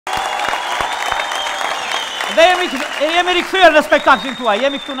Dhe jemi rikthyer në spektaklin tuaj.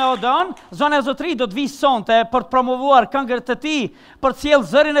 Jemi këtu në Odeon. Zona e Zotëri do të vijë sonte për të promovuar këngët e tij, për të sjellë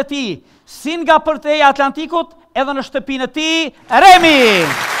zërin e tij, si nga përteja e Atlantikut, edhe në shtëpinë e tij, Remi.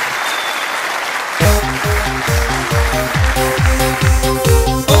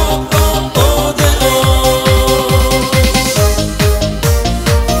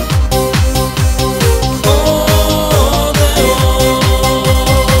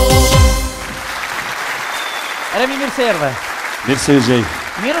 Remi, mirë se erdhe. Mirë se u gjej.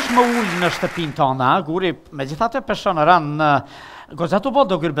 Mirë është më ullë në shtëpinë tonë, guri, me gjithate personë ranë në goxha të bo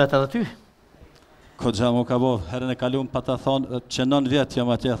do gërbet edhe ty. Goxha mu ka bo, herën e kaluam pa ta thonë që 9 vjetë jam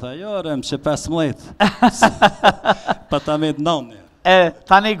atje, tha, jo rem që 15. Pa ta me 9.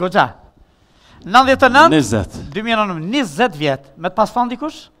 Tani goxha. 99? 20. 20 vjetë. Me të pas thonë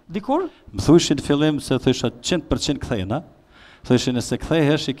dikush? Dikur? Më thushin fillim se thusha 100% kthejna, thushin nëse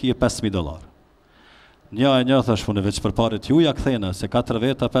kthehesh i kije $5,000. Një thash punë veç për paret juja kthena, se 4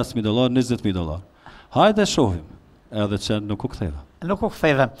 veta $5,000, $20,000. Hajde shohim, edhe që nuk u ktheva. Nuk u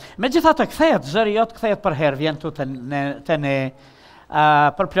ktheve. Megjithatë kthehet, zëri jot kthehet për herë, vjen tu te ne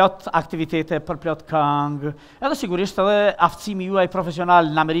për plot aktivitete, për plot këngë, edhe sigurisht edhe aftësimi juaj profesional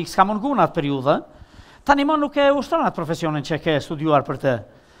në Amerikë s'ka mungu në atë periudhë. Tani më nuk e ushtron atë profesionin që ke studiuar për të.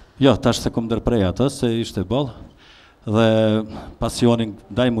 Jo, tash se kom ndërprej atë, se ishte boll. Dhe pasionin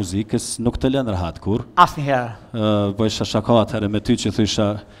ndaj muzikës nuk të lënë rahat kur. Asnjëherë. Bëjsha shaka atëherë me ty që thysha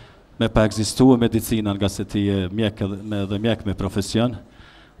me pa ekzistua medicina nga se ti je mjek dhe mjek me profesion,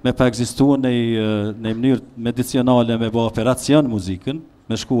 me pa ekzistua në mënyrë medicinale me bë operacion muzikën,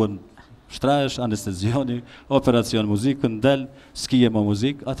 me shkuën shtrahesh, anestezioni, operacion muzikën, del, skije më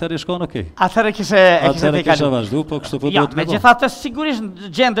muzikë, atëherë shkon okej. Atëherë kishe vazhdu, po kështu po duhet me me bë. Megjithatë sigurisht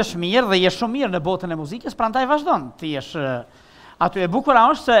gjendesh mirë dhe je shumë mirë në botën e muzikës, prandaj vazhdon. Ti jesh aty e bukur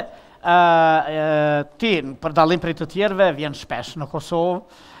është se ti për dallim prej të tjerëve vjen shpesh në Kosovë,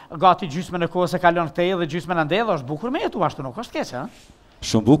 gati gjysmën e kohës e kalon këtej dhe gjysmën ande dhe është bukur me jetu ashtu, nuk është keq, ha?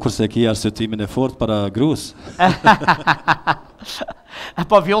 Shumë bukur se ki arsëtimin e fort para grus.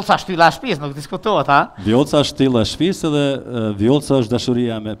 Po vjollca shtylla e shtëpisë, nuk diskutohet, ha? Vjollca shtylla e shtëpisë dhe vjollca është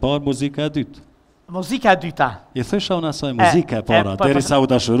dashuria me parë, muzika e dytë. Muzika e dyta. I thësha unë asaj muzika e para, derisa u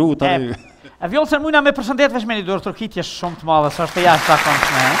dashuru tani. Vjollcën mujna me përshëndet veç me një dorë turkitje shumë të madhe, s'është e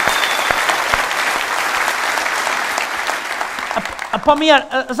jashtëzakonshme. Po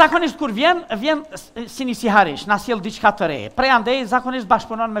mirë, zakonisht kur vjen si një siharish, na sjell diçka të re. Prej andej zakonisht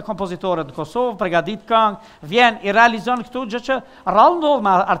bashkëpunon me kompozitorët në Kosovë, përgatit këngë, vjen i realizon këtu gjë që rrallë ndodh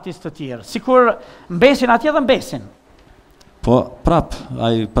me artistë të tjerë, sikur mbesin atje dhe mbesin. Po prap,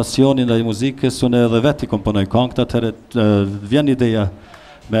 ai pasioni ndaj muzikës, unë edhe vetë i komponoj këngët, atëherë vjen ideja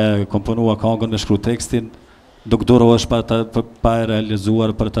me komponua këngën, me shkru tekstin, duk durohesh pa e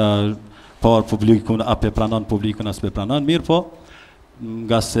realizuar për ta parë publikun, ape pranon publikun, as pe pranon, mirë po,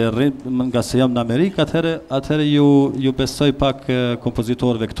 nga se jam në Amerikë, atëherë ju besoj pak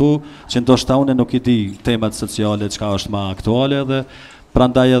kompozitorëve këtu, që ndoshta unë nuk i di temat sociale, çka është ma aktuale, dhe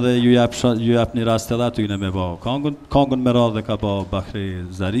prandaj edhe ju jap një rast edhe aty në me bë këngën me radhë ka bë Bahri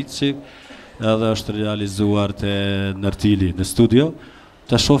Zarici, edhe është realizuar te Nërtili në studio,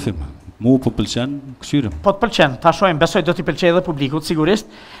 ta shohim. Mu po pëlqen, këshyrëm. Po të pëlqen, ta shohim, besoj do t'i pëlqej edhe publikut, sigurisht,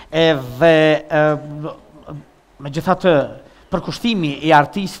 edhe megjithatë përkushtimi i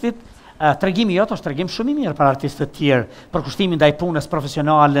artistit, tregimi jot është tregim shumë i mirë për artistët të tjerë, përkushtimi ndaj punës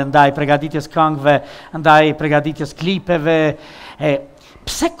profesionale, ndaj përgatitjes këngëve, ndaj përgatitjes klipeve.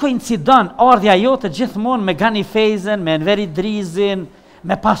 Pse koincidon ardha jote gjithmonë me Gani Fejzen, me Enveri Drizin,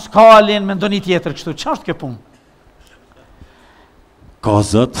 me Paskalin, me ndonjë tjetër kështu? Ç'është kjo punë? Ka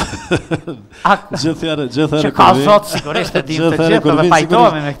zot. Gjithherë që ka zot, sigurisht e dim të gjithë dhe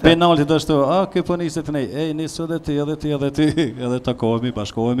pajtohemi me këtë. Penalti do ashtu, kjo po niset ne, nisu edhe ti, edhe takohemi,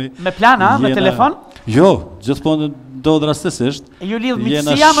 bashkohemi. Me plana, me telefon? Jo, gjithmonë ndodh rastësisht. Ju lidh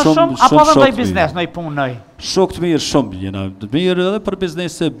miqësia më shumë apo edhe ndaj biznes, ndaj punoj? Shok të mirë, shumë jena të mirë edhe për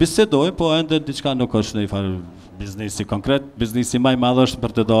biznes se bisedoj, po ende diçka nuk është në farë biznesi konkret, biznesi më i madh është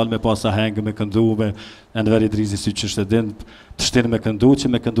për të dalë me pasa hengë, me këndu, me Enveri Drizi si që është edhin, të shtirë me këndu,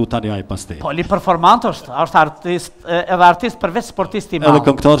 që me këndu tani aj pas te. Po, li performant është artist, edhe artist përveç sportisti malë. Edhe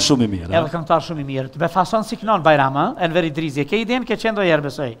këngëtar shumë i mirë. Edhe këngëtar shumë i mirë. Të be fason si kënon Bajrama, Enveri Drizi, ke idejnë ke qendo jerë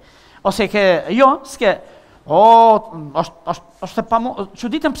besoj. Ose ke, jo, s'ke, është pa mu,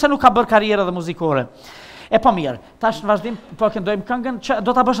 që ditëm pse nuk ka bërë karierë dhe muzikore. E po mirë, tash në vazhdim, po këndojmë këngën, që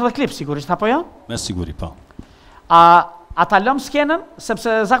do t'a bësh edhe klip, sigurisht, apo jo? Me siguri, po. A ta lëm skenën,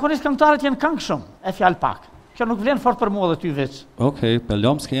 sepse zakonisht këngëtarët jenë këngë shumë, e fjalë pak. Kjo nuk vlen fort për mua dhe ty veç. Okej, për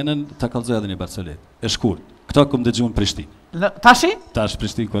lëm skenën, ta kallëzoj edhe një Barcelet. E shkurt, këta këm dëgjuar në Prishtinë. Tashi? Tash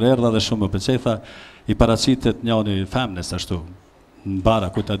Prishtinë kur erdha dhe shumë më pëlqej, tha, i paraqitet njëri femnes ashtu, në bara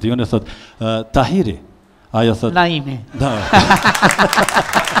ku ta diun, thot, Tahiri. Ajo thot, Naimi. Da.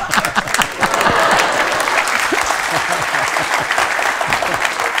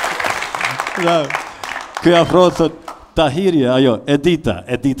 Ky afro thot, Tahiri, ajo,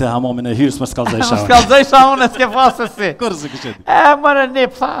 Edita hamomin e hyrës më skallzoj Më skallzoj sa unë s'ke pasë si. Kur se këshet? Mërë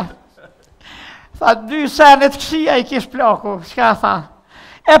nip, tha 2 senet këshia i kish plaku, shka tha?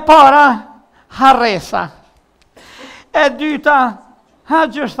 E para, harresa. E dyta,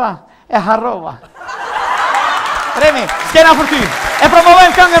 gjysh tha, e harrova. Remi, skena për ty. E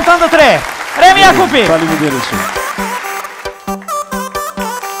promovojmë këngën tënë të 3. Remi Jakupi. Faleminderit shumë.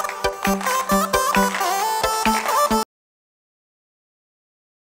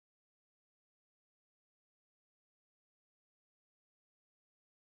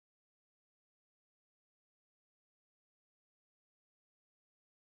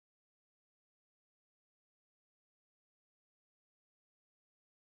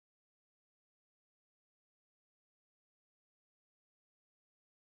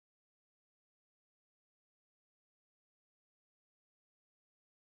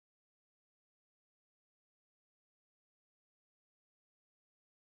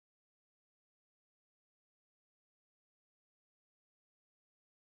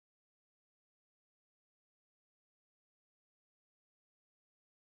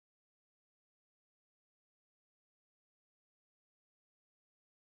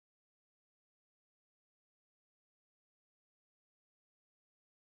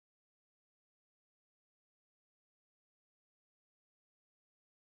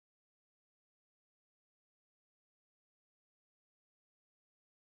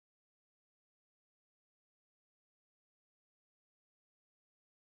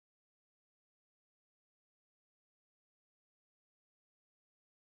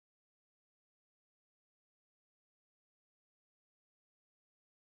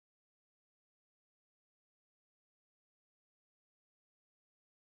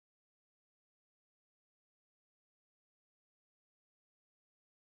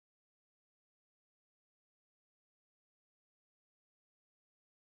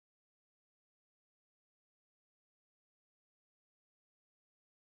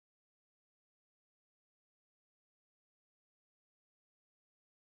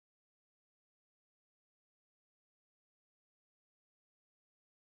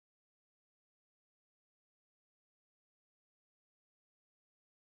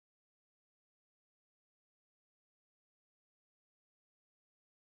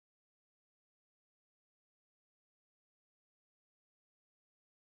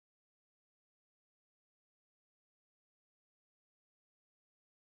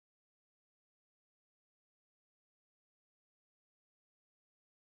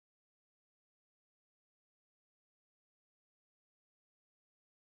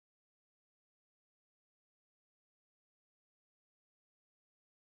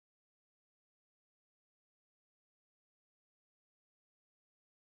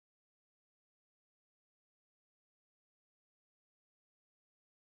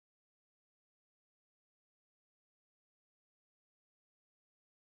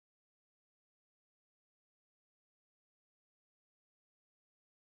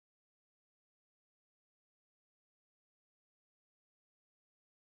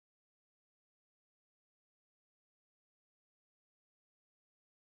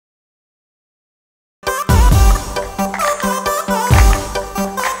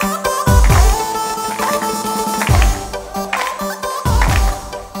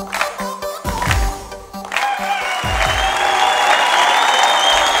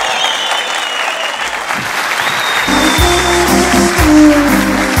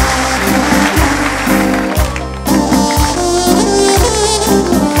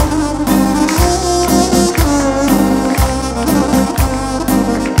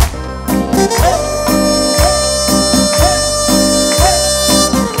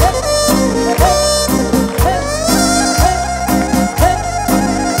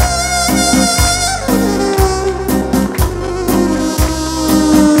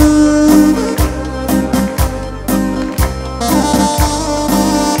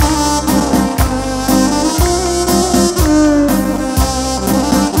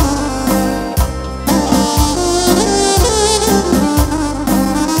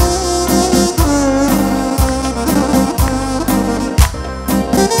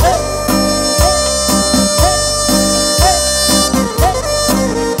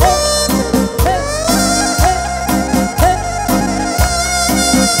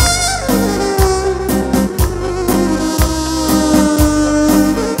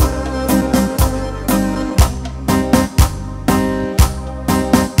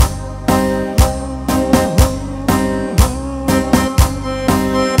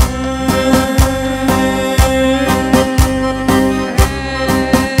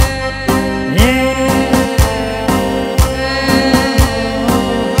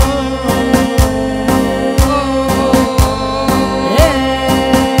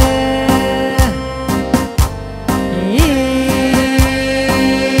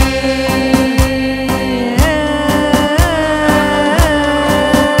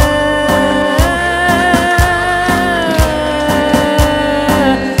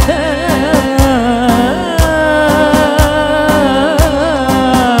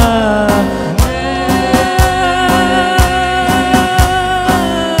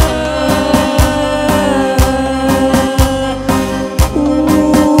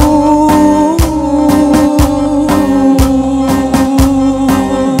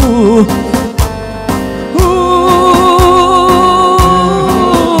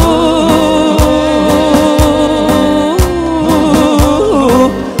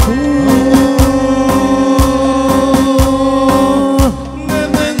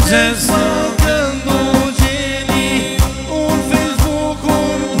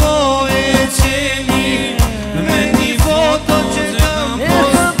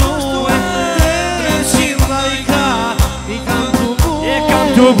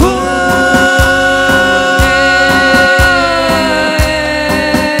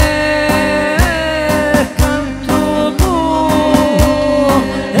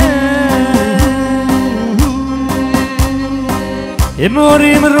 E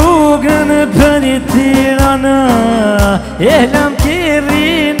morim rrugën për i Tirana, e lam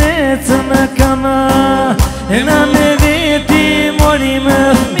kirine të në kama, e na me veti morim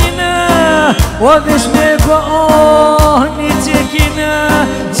fmina, o vesh me bëo një qekina,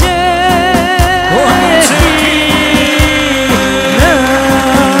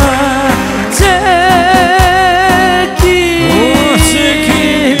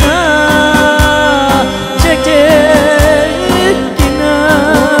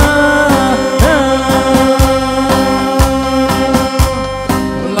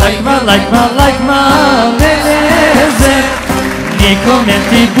 like ma meleze, një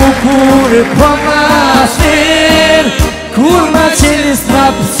komenti bukur po ma shter, kur ma qeni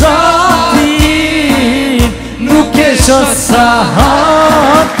strapsotin, nuk e shos sa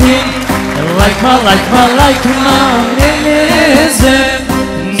hatin. Like ma meleze,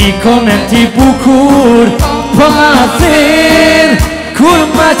 një komenti bukur po ma shter, kur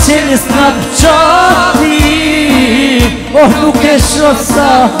ma qeni strapsotin, oh nuk e shoh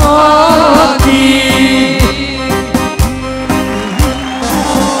sa hati.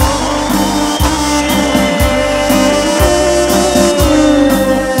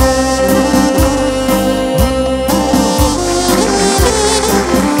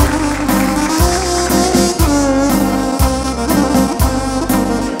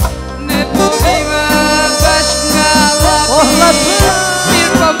 Ne po viva bashkë nga lapi,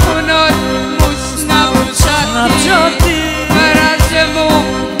 mirë po punoj mus nga uqati.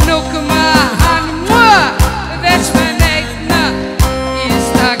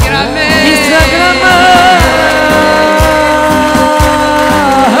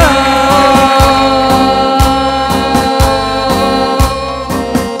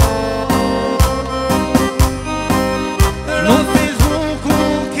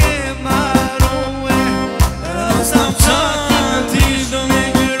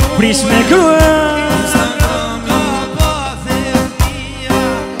 Prish me grua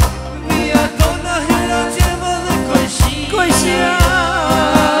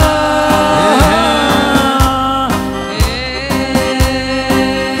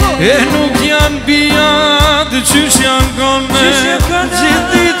E nuk janë bijat, qysh janë kone,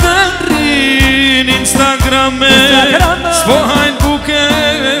 gjithi të rrin Instagrame, s'po hajnë buke,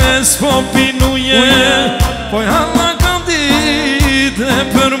 s'po pinuje, po jalla kam dite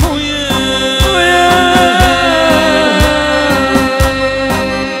për muje.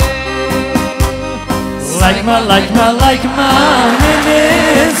 Like ma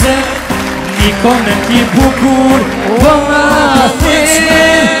meleze, një komenti bukur po ma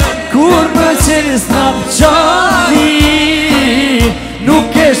thirr, kur më qeni snapchati,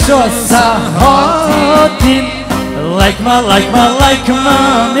 nuk e shoh sa hatin. Like ma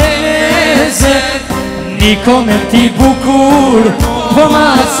meleze, një komenti bukur po ma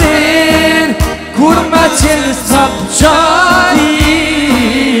thirr, kur më qeni snapchati,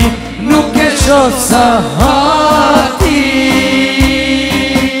 nuk e shoh sa hatin.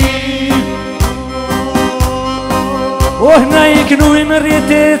 Oh, na I knujmë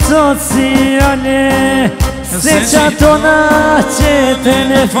rrjetet sociale, se qatona qeten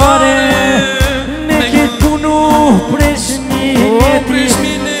e fare, me këtë punu presh mineti,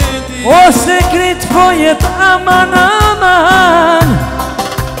 o sekret po jet aman.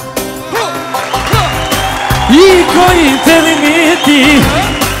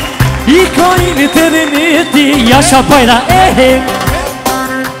 Iko interneti, jasha bajra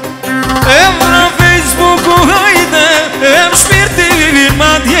Emra Facebooku hajde, em shpirtin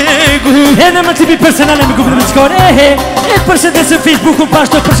ma djegu. E në më tipi personale me gubër më qkore, e përshëndesëm Facebookun,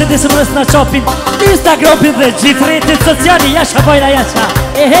 pashto përshëndesëm në Snapchatin, Instagramin dhe gjithë rrjetet sociale, jasha bajra jasha.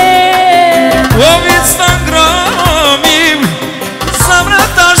 O Instagramim, zamra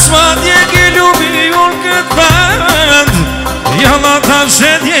tashma djegi lubi unë këtë band, jalla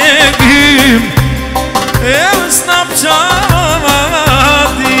tashe djegim, e Snapchati,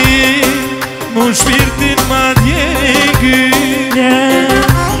 mu shpirtin ma djegim.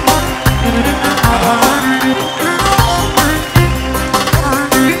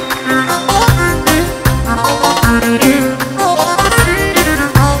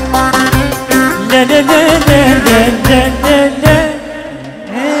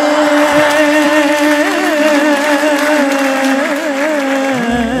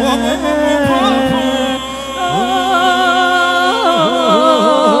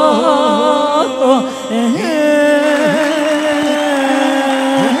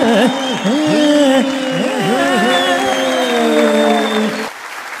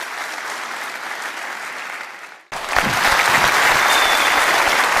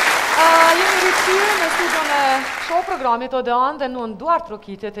 Programit Odeon dhe në nduar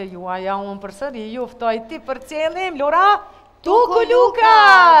trokitet e juaja, unë përsëri ju ftoj ti për qelim, Lora,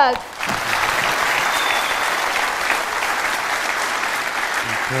 Tukulukat!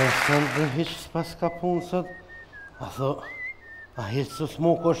 Përshën dhe hiqë s'pas ka punë sot, a tho, a hiqë së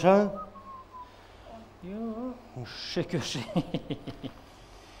smuko shë? Jo, shë.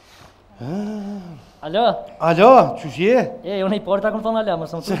 Alo? Alo, qëshje? Unë i porta këmë thonë alo, më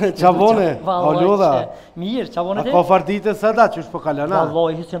sëmë të... Qabone, alo da. Mirë, qabone ti? A ka fardite së da, qësh për kalana?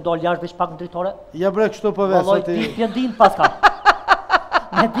 Valoj, hisë jem dollë jashtë veç pak në dritore. Ja bre, kështu për vesë. Valoj, pjendin paska.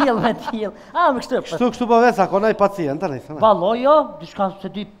 Me dil. Me kështu për vesë, a kona i pacient, të nejse. Valoj, jo, dishka se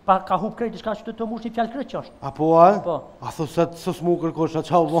dy ka hup krejt, dishka që të mush një fjallë krejt që është. A po, a? A thu se së smukër kosha,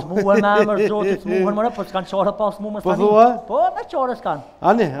 qa u bo? Smuër me emër, zotit, smuër mëre, po s'kanë qore pa smuër më s'kanë. Po thua? Po, me qore s'kanë.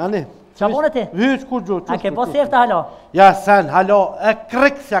 Ani. Qa bone ti? Hyç kur gjo, A ke bo sefta halo? Ja sen, halo, e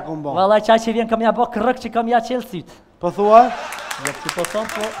krek s'ja kom bo. Valaj qaj që vjen kam ja bo krek që kam ja qelë syt. Po thua? Jo, që po thonë,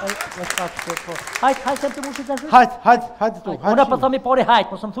 po... Hajt, sem të mushit të zhut? Hajt tu. Una po thomi pori hajt,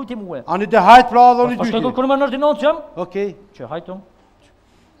 po së më thuj ti muë. Ani dhe hajt pra dhe unë i dyti. Po shkoj kërë më në ordinat qëm? Okej. Që hajt unë?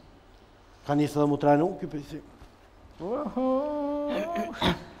 Ka njësë dhe mu trajnu, kjo përsi.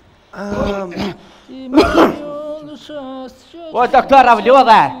 O, doktor, avlo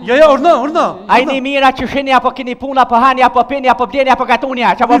dhe. Jo, urna. A i një mira që shini, apo kini puna, apo hani, apo pini, apo bleni, apo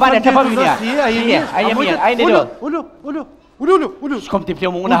gatunja. Që po bane, që po vinja. A i një mirë, a i një do. Ullu. Shkom t'i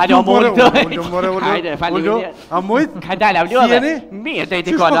plomu una, halo mojt. Ullu. Hajde, fali mirë. A mojt? Ka dalë, avlo dhe. Sjeni? Mirë, dhe i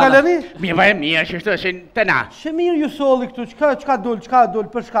t'i Qysh po kolla. kaleni? Mirë, që shtë shenë të na. Shë mirë ju soli këtu, qka dul,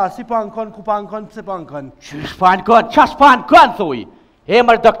 për shka, si po ankon, ku po ankon, pse po ankon? Qysh po ankon, qas po ankon, thuj.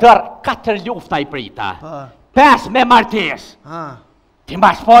 Emër doktor, 4 lufta i prita. 5 me martes. Ti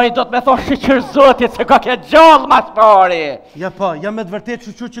mas pari do të me thosh që zotit se ka ke gjallë mas pari. Ja po, jam me të vërtet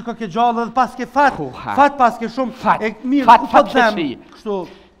që ka ke gjallë dhe pas ke fat. Fat pas ke shumë. Fat qëtësi. Kështu.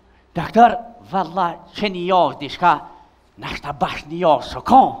 Doktor, valla që një javë dishka, nashta bash një javë së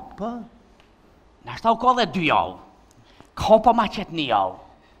ka. Po. Nashta u ka dhe 2 javë. Ka po ma qëtë një javë.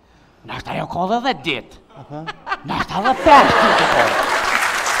 Nashta jo ka dhe dit. Nashta dhe 5 ditë.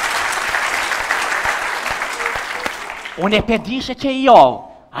 Unë e pedishe që i javë,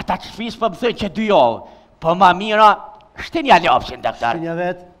 ata që shfis për më thënë që 2 javë, për ma mira, shtinja lopshin, doktor. Shtinja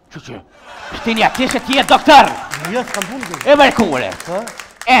vetë? Që? Shtinja ti se ti e doktor. Jo, s'kam punë. E mërkure.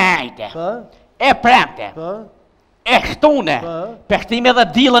 E hajte. E premte. E Shtunë. Peshtim edhe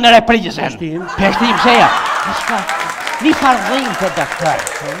dilën e reprizën. Peshtim se ja. Një farë dhinte, doktor.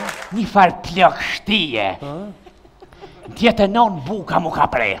 Një farë plok shtije. Tjetë e non buka mu ka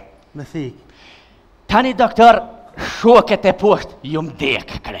prej. Me thik. Tani, doktor, shoket e poshtë, ju m'dek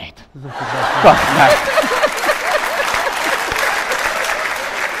krejt.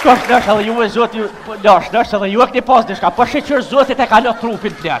 Kosh nësh edhe ju e zotë, lash nësh edhe ju e këni pas dishka, po shqyqër zotit e ka lo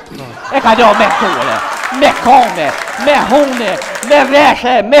trupin plët. E ka lo me kore, me kome, me hune, me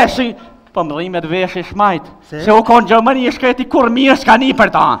veshe, me si... Po më dhimet veshe shmajt, se u konë Gjermani e shkreti kur mirë s'ka një për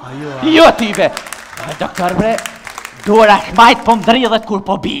ta. Jo tipe. Doktor bre, dora shmajt po më dridhet kur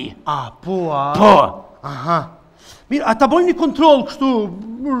po bi. A, po, a? Po. Aha. Mirë, a ta bojnë një kontrol kështu...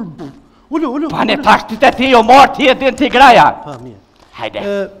 Ullu. Pa ne tash ti të ti o marë ti e din t'i graja. Pa, mirë. Hajde.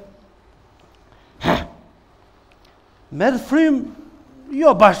 Merë frim,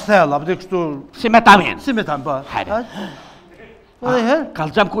 jo bashkë thella, për të kështu... Si me tamin. Si me tamin, pa. Hajde. Po dhe herë?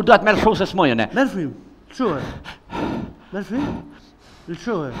 Kalëzëm kur do të merë shuse s'mojën e. Merë frim, lëshohe. Merë frim,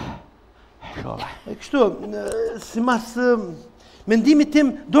 lëshohe. Kështu, si mas... Mendimi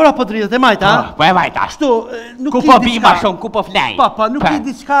tim, dora po dridhet, e majta, ha? Po e majta. Shtu, nuk ku po bima shumë, ku po flej. Pa, nuk i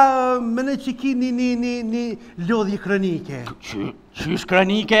diçka, mene që ki një lodhje kronike. Qysh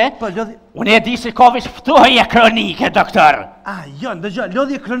kronike? Po, lodhje... Unë e di se ka vish ftohje kronike, doktor. Jo, ndëgjo,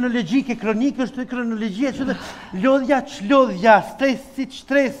 lodhje kronologjike, kronike është kronologjia, që dhe lodhja që lodhja,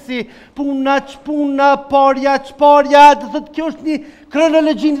 stresi, puna që puna, parja që parja, dhe thot kjo është një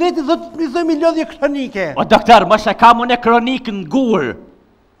kronologjin veti, dhe të thëmi lodhje kronike. O, doktor, më se kam unë e kronikë në gurë.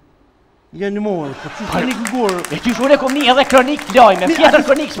 Ja në morë, po që kronikë në gurë. E qysh unë e kom një edhe kronikë të lojme, tjetër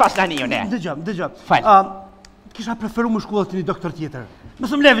kronikë s'pas në një une. Ndëgjo. Falë. Kisha preferu më shkullë të një doktor tjetër.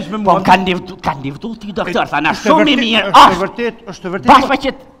 Mësë më levish me mua. Po, kanë livdu ti doktor, thana shumë i mirë. Është vërtet. Bashme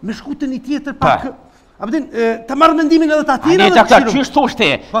që... Me shku të një tjetër pak... Abdin, të marrë mendimin edhe të atina dhe të këshiru. Qysh thosh ti,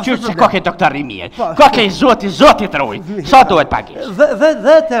 qysh që ka ke doktor i mirë, ka ke zoti të rujt, sa duhet pagish?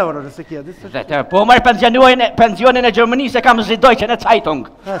 10 euro nëse kje. 10 euro, po marrë pensionin e Gjermënisë e kam zidoj që në Zeitung.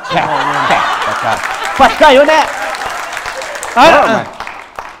 Pa shka ju ne?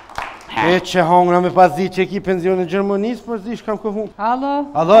 E që hongra me pas zi që ki pensionin e Gjermënisë, për zi shkam këhu. Alo?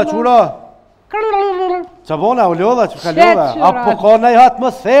 Alo, qura? Qa bona, u lodha, që ka lodha? Apo ka në i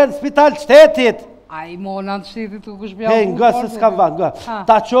atmosferë në spital qtetit? A i mona në qtetit u kush bja Hej, nga se s'kam va, nga.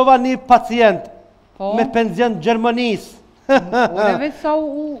 Ta qova një pacient me pension Gjermënisë. Ure veç sa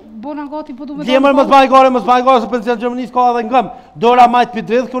u bona gati po du me... Djemër më zbaj gare, se pension Gjermënisë ka edhe ngëm. Dora majtë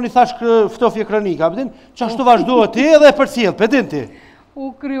pidridhë, kjo një thash ftofje kronika, pëdin? Qashtu vazhdohet ti edhe e përcjell, pëdin ti?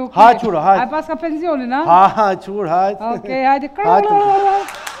 U kry. Hajt, qura, hajt. A pas ka pensionin, a? Hajt, qura, hajt. Okej, hajde.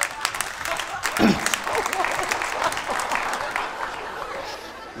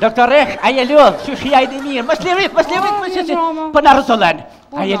 Doktor Resh, a je lodh, që shia i di mirë, më slivit, për në rësullen.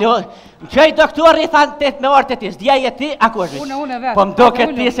 A je lodh, që i doktori thanë 8 me orë të ti, s'dja je ti, ako është? Une vetë. Po më do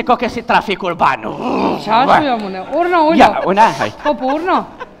këtë ti se ko kësi trafik urbanu. Qashtu jam une, urna. Ja, une, haj. Po, urna.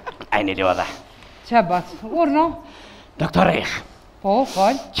 A i një lodha. Që bat, urna. Doktor Resh. Po,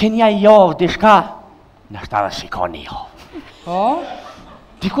 fal. Që nja i javë dishka, në shta dhe shikoni javë. Po.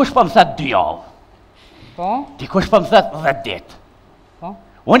 Dikush po më thët 2 javë. Po. Dikush po më thët 10 ditë. Po.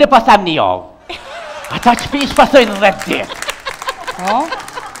 Unë po tham 1 javë. Ata që pish po thëjnë 10 ditë. Po.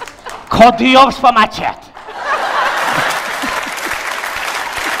 Ko 2 javë s'po ma qetë.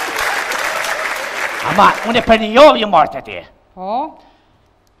 Ama, unë për 1 javë ju marrë të ti. Po.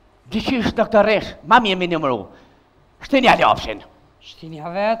 Diqysh, doktor Resh, ma mi e mi nëmru. Shtinja ljopshin. Shtinja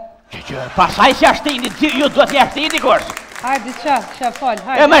vetë. Që pasaj që ashtini, ju do t'ja shtini kurs. Hajde, që fal,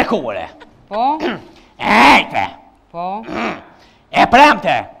 hajde. E mërkure. Po. Ejte. Po. E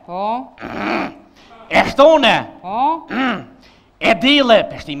premte. Po. E shtune. Po. E dile,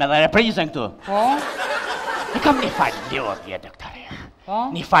 peshtime dhe reprizën këtu. Po. E kam një farë ljodhje, doktore. Po.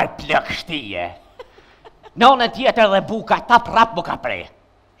 Një farë plëk shtije. Në tjetër dhe buka, ta prap buka prej.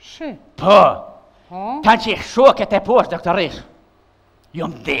 Shi. Po. Po. Tanë që i shoket e poshtë, doktore. Jo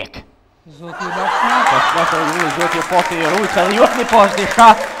më dek. Zoti i lashma. Zoti po të i rujtë, edhe jo një poshtë di shka,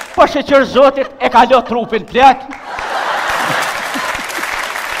 po shëqër zotit e ka lo trupin plek.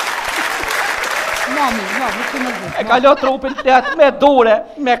 Mami, që më zhë. E ka lo trupin plek me dure,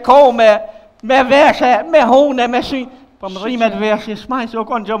 me kome, me veshe, me hune, me shi. Po më dhime të veshe, shmaj se o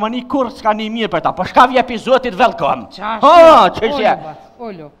konë Gjermani kur s'ka një mirë për ta, po shka vje pi zotit velkom. Qashtu.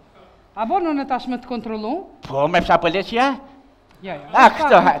 Ollo. A bo në tash me të kontrolu? Po, me pësha policia? Ja. A,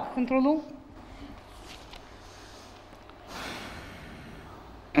 kështë hajtë. Kontrolu?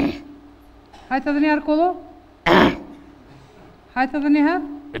 Hajtë edhe një herë kolo? Hajtë edhe një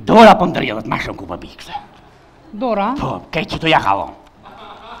herë? Dora po më dërjedhët ma shumë ku për bikëse. Dora? Po, kej që të ja kalon.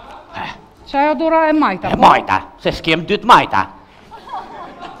 Qa jo Dora e majta? E majta, se s'kem 2 majta.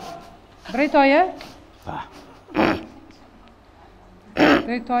 Drejtoje? Po.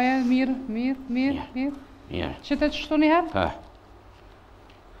 Drejtoje, mirë. Që të qështu një herë? Po.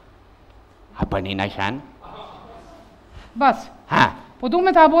 A për një në shenë? Bas, Ha? po du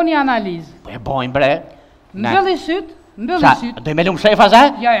me të abo një analizë. Po e bojnë bre. Mbëlli sytë. Do i me lumë shefa zë?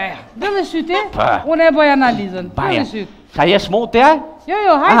 Ja. Mbëlli sytë, Po. unë e boj analizën. Baja. Mbëlli sytë. Sa je smut të ja?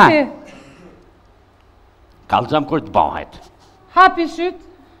 Jo, hajti. Kalëzëm kur të bëhet. Hapi sytë.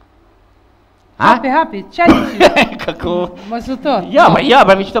 Ha? Hapi, qaj sytë. Këku? Më së të. Ja,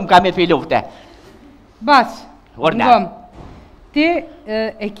 për mi që të më kamet për i lufte. Bas, Orna. ti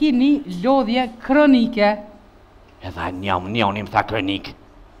e ki një lodhje kronike. Edha njëm tha kronik.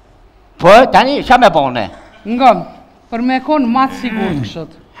 Po, tani, qa me bone? Ngëm, për me konë matë sigur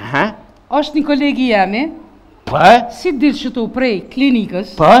këshët. Ha? Është një kolegi jemi, Po? si dilë shëtu prej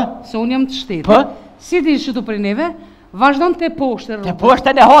klinikës, Po? se unë jam të shtetit, Po? si dilë shëtu prej neve, vazhdon të poshtë Të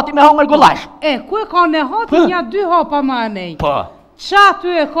poshtë në hati me hongër gulash. Ku e ka në hati një 2 hapa ma e nej? Po? Qa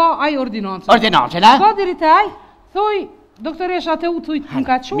ty e ka aj ordinancë? Ordinancë, na? Ka diri të aj, thuj, doktoresh atë u thuj të më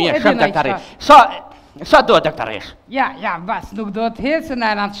ka qu, Mirë, e shumë dina i doktoresh. qka. Sa do doktoresh? Ja, bas, nuk do të hecë,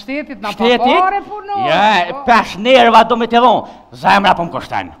 në e në të shtetit, në Shtetit? papare punon. Ja, pesh nerva do me të dhonë. Zemra po më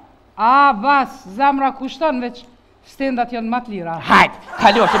kushtan. A, bas, zamra kushton, veç stendat janë matë lira. Hajt,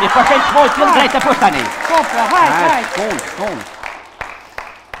 kalo, që mi përshen që mojë të në drejtë të pushtani. Po, hajt.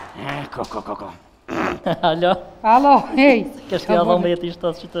 Ko. Alo, hej. Kesh të jadhon me jeti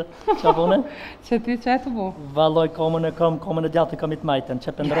shtas që të qabone? Që ti që e të bo? Valoj komën e djatë kam i të majten,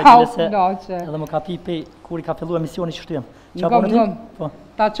 që pëndrejtë se që. edhe më ka pipi kur i ka fillu emisioni që shtujem. Ngëm,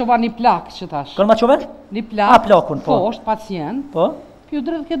 ta qoba një plak që tash. Kënë ma qove? Një plak. A plakun, po. Po, është pacient. Po? Kjo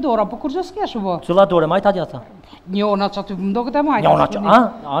drejt ke dora, po kur që s'kesh u bo? Cilla dore, majta djata? Njona që aty më do këtë e majta. Njona që,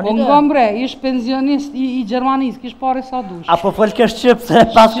 Po nga mbre, ish pensionist i Gjermanis, kish pare sa dush. Apo fol ke Shqip, se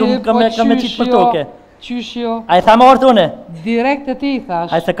pas kam e qitë për toke. Qysh jo? A i tha më orë une? Direkt e ti i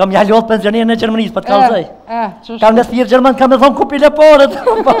thash. A i se kam jallot pensionin e Gjermanis, për të kalzaj. Qështë? Kam në thirë Gjerman, kam e thonë kupile porët,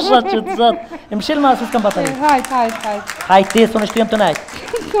 pasha që të zëtë. E më shilë ma, se s'kam bata një. Hajt. Hajt ti, sonë shtu jem të najtë.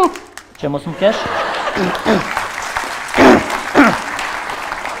 Që mos më kesh?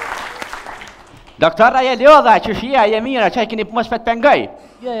 Doktora je lodha, që shia je mira, që i keni mos fet pengaj.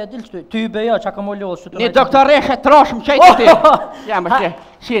 Ja, dilë qëtu, ty i bejo, që ka më lodhë. Një doktoreshe troshmë që i të ti. Ja, më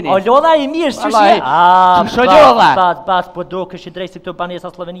shini. O lodha i mirë, që shia? Që lodha? Bas, po do kështë i drejtë si këtu banesa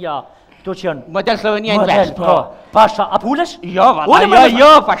Slovenia. Këtu që janë. Model Slovenia në vesh, po. Pasha, a pulesh? Jo, valla,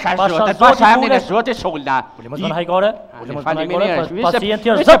 jo, pasha zote, pasha emnin e zote solna. Ule mos bën hajgore, pacient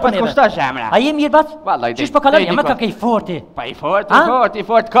tjerë zot për neve. A je mirë bat? Qish po kalon, jam ka ke i forti. Pa i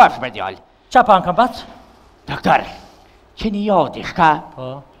fort kafsh me djall. Qa pan kam bat? Doktor, që një javë di shka,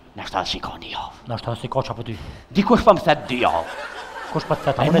 në shta shiko një javë. Në shta shiko qa për ty? Dikush po më thet 2 javë. Kush po të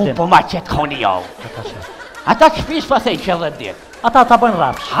thet, e mu po ma qetë ko një javë. Ata që fish po thej që dhe dit. Ata ta bëjnë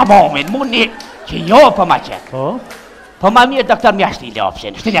rafsh. Ha momin, mu një që jo po ma qetë. Po ma mirë doktor mja shti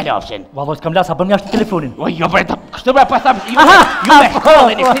lopshin, shtinja lopshin. Valloj s'kam lasa, po mja shti telefonin. O jo bre, kështu bre po tham, ju me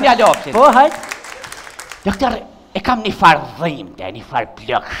shkollin, shtinja lopshin. Po, hajt. Doktor, e kam një farë dhimte, një farë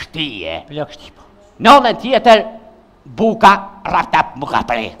plëkshtije. Plëkshti, po. Nëllën tjetër, buka raptap më ka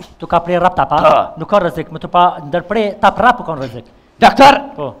prej. Tu ka prej raptap, a? Nuk ka rrezik, më tu pa ndërprej tap rap u ka rrezik. Doktor,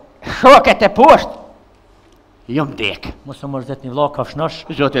 shoket e poshtë, jo m'dek. Mos më mërzet një vlo, ka shnosh.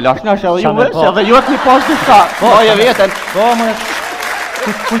 Zote la shnosh edhe juve, se edhe ju t'ni pas disa. Po, e vetën. Po, më...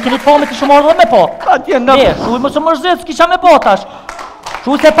 Kuj keni po me t'i shumë orë dhe me po? Ka t'jen në... Shuj mos më mërzet, s'kisha me po tash.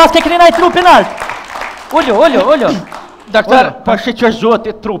 Shuj se pas ke keni naj trupin alt. Ullo. Doktor, po shi që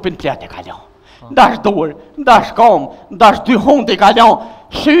zote trupin plet e kalon. Ndash dur, ndash kom, ndash 2 hundi kalon.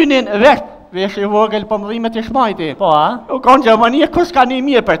 Synin vesh i vogël po mëdhimet i shmajti. Po, a? U konë Gjermanie, kus ka një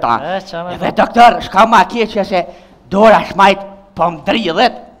mirë për ta. Edhe doktor, shka ma keqja se dora shmajt po më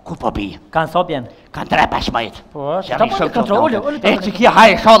dridhet, ku po bi? Kanë so bjen? Kanë 3 pa shmajt. Po, që ta po në kontrol, E që kja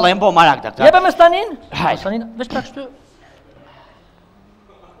hajë shalla e mbo marak, doktor. Jebe me stanin? Hajë. Stanin, vesh pra kështu.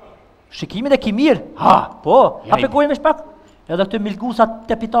 Shikimin e ki mirë? Ha. Po, hape gojnë vesh pak? Edhe këtë milgusat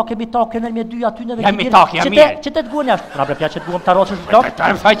të pitake, mitake, në me 2 aty në dhe jam mitake, jam mirë. Që të t'guën jashtë? Pra pja që t'guën të roqës të të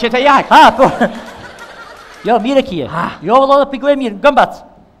të faj që të jashtë. Ha, po. Jo, mire kje. Jo, vëllo dhe pigoj mirë, gëmbac.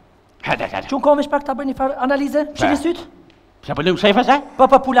 Hede. Qunë kom vesh pak ta bërë një farë analize? Shili syt? Se pëllim shejfe se? Po,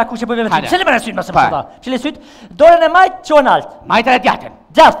 pula ku që bëjve vetë. Shili bërë syt, mëse më shëta. Shili syt, dorën e majtë, qonë altë. Majtër e djatën.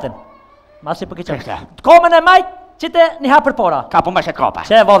 Gjastën. Masi për këtë. Komen e majtë, që të një hapër pora. Ka po më shetë kopa.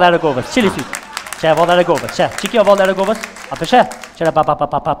 Që e vodhe e regovës, shili syt. Që e vodhe e regovës, që kjo vodhe e regovës? A për shë? Qëre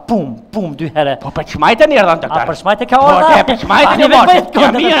pa, pum, 2 herë. Po për qmajtë e njërë dhe doktor. A për qmajtë e ka orë? Po për qmajtë e një moshët,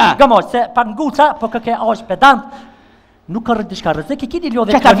 ka mira. Gëmosh, se pa nguca, po këke është pedant. Nuk ka dishka rrezik, kini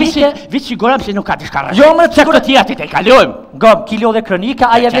lodhe kronike. Vitë sigurëm se nuk ka dishka rrezik. Jo më që këtë tjera ti te i kalujmë. Gëm, ki lodhe kronike,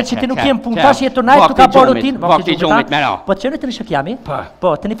 aja vetë që ti nuk jem pun, tash jetë të najtë, tu ka bërë rutin. Vakti gjumit me ra. Po të qenë të rishë kjami?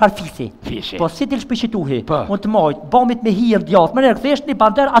 Po, të një farë fisi. Po, si t'il shpishituhi, mund të mojt, bomit me hirë djatë, më nërë këthesht një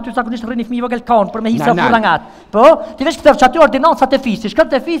bander, aty zakonisht rrini fmi vëgël kanë, për me hisë furrangat. Po, ti veç këtë që aty ordinancat e fisi,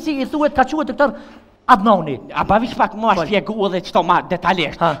 shkët e fisi i thuet ka quet të këtër Adnoni. A pa vish pak ma shpjegu edhe qëto ma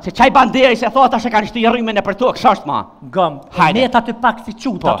detalisht. Se qaj banderi se thota se kanë shtu i rrimin e për tu, kështë është ma? Gëm, net aty pak si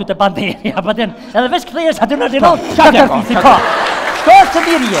qutë aty të banderi, apaten, edhe veç këtë jesh aty në ordinon, qëtër fisi ka. Shko është të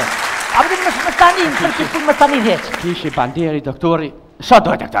mirje, apaten më stanin, për këtë punë më stanin heq. Kishi banderi, doktori, sa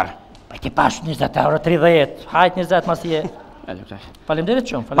dojë doktor? Për ti pash 20 euro, 30, hajt 20 masi e. Falemderit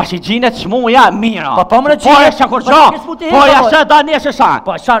shumë. Ma shi gjinet shmuja, mira. Po më në gjinet. Po e që kur qa, po e se da njëse sa.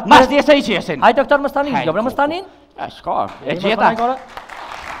 Mas njëse i qesin. Hajt doktor më stanin, jo bre më stanin? E shka, e gjeta.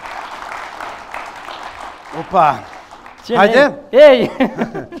 Opa, hajde. Ej,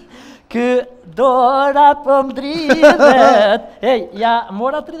 kë dora për më dridhet. Ej, ja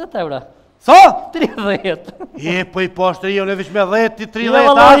mora 30 euro. So? 30. Po i poshtër jo në vish me 10, 30. Jo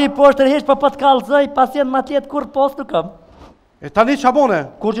valla i poshtër hesh pa të kalzoj, pasien ma tjetë kur post nuk kam. E tani qabone?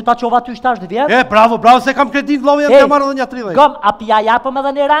 Kur që ta qova ty shtash dhe vjetë? Bravo, se kam kredit vlovë jenë të marrë dhe një 30. Gom, api ja japëm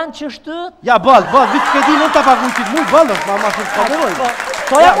edhe një ranë që shtë? Ja, vitë kredit në të pagun qitë mu, bëllës, ma shumë të pagunoj.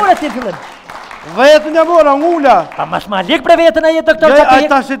 So ja mure ti fillim? Vetën ja mora, ngulla. Pa ma shma lik për vetën e jetë doktor që ka hek?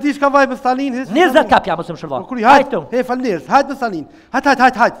 Ta sheti shka vaj me Stalin, 20 kapja më së më shërlo. Hajtë, falnirës, hajtë me Stalin.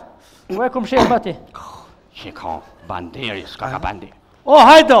 Hajtë. U e kum shenë bati. Shiko, banderi, s'ka ka banderi. O,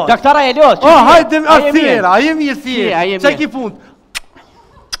 hajdo! Doktora e ljotë. O, hajde, a thjera, a jemi e thjera. Që ki punë?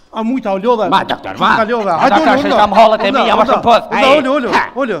 A mujta, o lodha. Ma, doktor, ma. Ka lodha. Doktor, se kam hallet e mija, ma shumë pëth.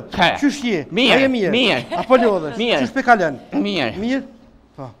 Ollo. Qysh je? Mirë. Apo lodhesh? Mirë. Qysh pe kalën? Mirë.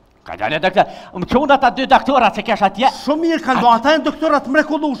 Po. Ka dalë doktor. Më quna ta dy doktorat se kesh atje. Shumë mirë kanë bërë, ata janë doktorat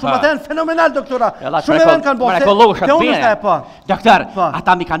mrekullueshëm, ata janë fenomenal doktora. Shumë mirë kanë bërë. Mrekullueshëm. Po. Doktor,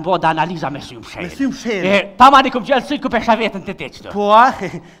 ata mi kanë bërë analiza me symë shëllë. Me symë shëllë. Tamani kum gjellë sytë ku pesha vetën të teqë. Po,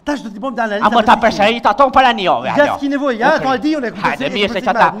 tash do t'i bëjmë analiza. Amo ta pesha i ta tonë para një ove. Ja s'ki nevojë, ja, ta e di unë. Hajde, mirë se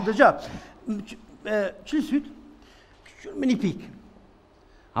që ta. Qëllë sytë? Me një pikë.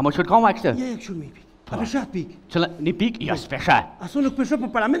 Amo qëllë koma e kështë? Je, qëllë me një pikë. A peshat pikë? Qëllë një pikë? Jo, s'pesha. Aso nuk pesha, po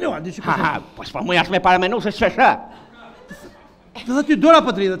paramenu, a di që pesha. Po s'pa mu jash me paramenu se s'pesha. Të dhe ty dora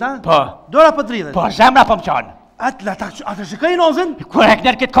për dridhet, ha? Po. Dora për dridhet. Po, zemra po më qanë. Atë shikaj nozën? Kër e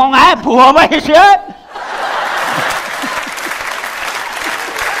kënër këtë konga e, po më ishe?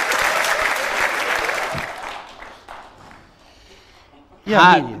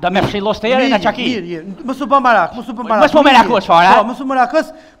 Da me fshilos të jeri në qaki. Mirë, mësu bë marak, mësu bë marakës, fara. Po, mësu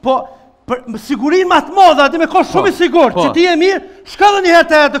marakës, po, për sigurin ma të modha, di me ko shumë i sigur, që ti e mirë, shka dhe njëherë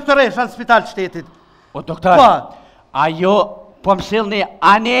të doktoresh në spital shtetit. O, doktor, ajo, po mësillni,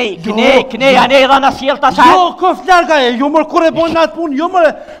 anej, kënej, anej dhe në sjellë të sajtë. Jo, këf larga e, jo mërë kure bojnë në atë punë, jo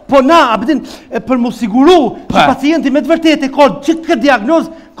mërë, po na, abedin, për mu siguru, që pacienti me të vërtet e ka gjithë këtë diagnozë,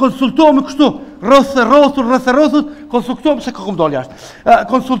 konsultohemi kështu, rrëthë, konsultohemi, se ka këmë dollë jashtë,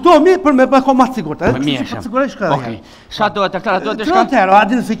 konsultohemi për me ko matë sigurët, Më mirë shumë. Sigurej shka dhe. Sa do, doktora, do të shka? Tero,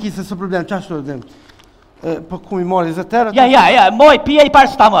 adin se kise së problem, qa shtu dhe. Po ku mi mori zë tero? Ja, moj, pije i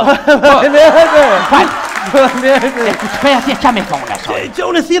parë stamë. E ku shpeja tje qa me thonë, që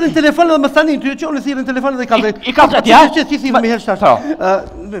unë e thirë në telefonë dhe më stanin, që unë e thirë në telefonë dhe i kalë I kalë të tja? Që ti thirë me herë shtarë.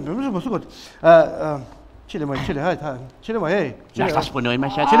 Më sukot. Qile maj, hajtë, qile maj, hej. Nështë ta shpunoj me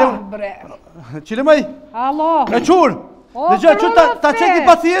shetë. Qile maj. Alo. E qurë. Dhe gjë, që ta qeki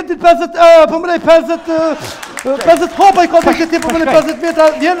pacientit 50, pëmërej 50 hopa i kote këti pëmërej 50 metra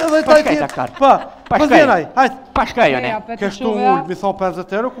vjen dhe ta i tjetë. Pa, pas vjenaj, hajtë. Pashkaj, jone. Kështu ullë, mi thonë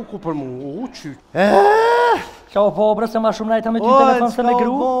 50 euro, ku për mu, qytë. Qa o pobre se ma shumë najta me ty telefon se me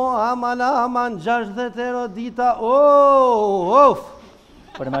gru? Aman, 60 euro dita,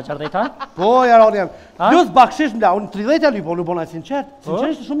 Por e ma qardejta? Po, jaron jam. Plus bakshish mla, unë 30 e lu bona sinqert.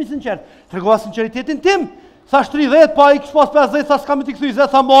 Sinqerisht shumë i sinqert. Tregova sinqeritetin tim. Thash 30, pa i kish pas 50, thash kam t'i kthy,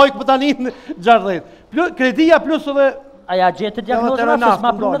 tha moj, po tani 60. Plus kredia plus edhe Aja gjetë diagnozën se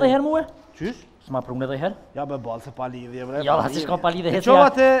s'ma prunë edhe herë muë? Qysh? S'ma prunë edhe herë? Ja be ballë se pa lidhje bre. Jo, si shkon pa lidhje heq. E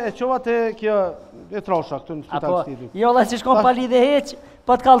qova te kjo e trosha këtu në spital shtiti. Jo, si shkon pa lidhje heq.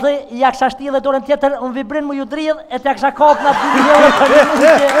 Po të kallëzoj, ja kësha shti dhe dorën tjetër, unë vibrin më ju dridh, e të kësha kap në 2 euro për një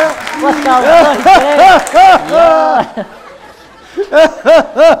mundje. Po të kallëzoj,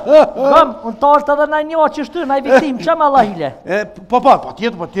 Gëm, unë tashtë edhe naj një që shty, naj viktim, që më Allah hile? Po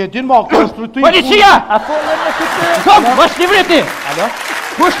tjetë, din ma, kjo është të Policia! A folën me këtë... Gëm, është livriti! Alo?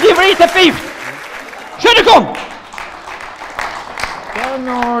 Është livriti e pift! Që në kom? Ka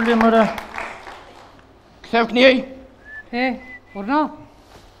në limëre... Këthev kënjej? Urna?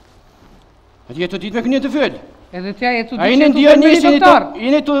 A ti e të ditë me kënjej të fyll? Edhe tja e të A ditë që të përmeri doktor? A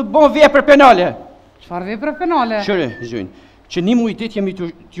jeni të bon vepër penale? Qfar vepër penale? Shëre, zhjën, që një mujt dit jemi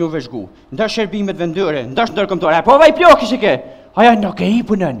t'ju vëzhgu, ndash shërbimet vendore, ndash ndërkombëtare, po vaj pjo kështë ke, aja në ke i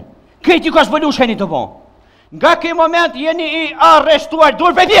punën, këti ju ka zbëllu sheni të bon. Nga këj moment jeni i arrestuar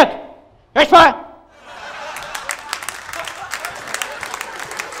dur për vjetë, e shpa?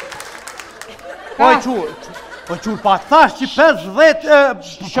 Po qurë, pa thash që 50...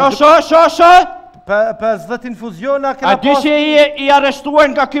 Shë? 50 infuziona këna pas... A di që i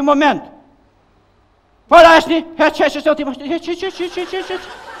arrestuar nga këj moment? Para është një, heq, se ti më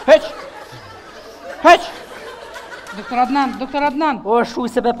heq. Doktor Adnan. O, shuj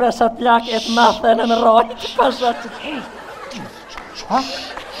se be presat plak e të mathën në rojt, pashat. Ha?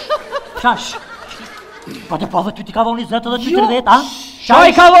 Qash? Po të po dhe ty ti ka dhonë 20 dhe ty 30, ha?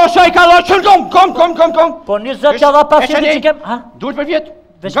 Shaj ka lo, qëllë kom. Po 20 që dha pacienti që kem, ha? Dur për vjetë.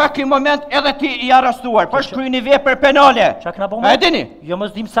 Nga këj moment edhe ti i arrestuar, për shkryj një vepër penale. Qa këna bëmë? E dini? Jo më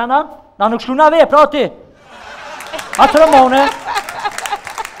zdim sana, na nuk shlu na vepër, pra ti. A të rëmone?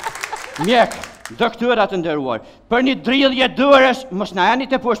 Mjek, doktorat të ndëruar, për një dridhje dërës, mos na janë i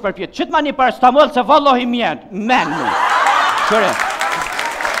të poshë për pjetë, qëtë ma një paracetamol se vallohi men mu. Qëre.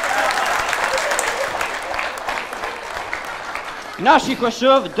 Nash i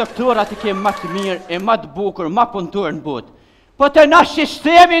Kosovë, doktorat i kemë ma të mirë, e ma të bukur, ma punëtur në botë. Po të nash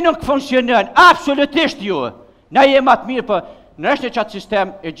sistemi nuk funksionën, absolutisht ju. Na je ma të mirë, po në është një qatë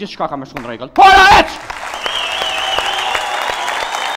sistem, e gjithë shka ka më shumë regull. Pora eqë!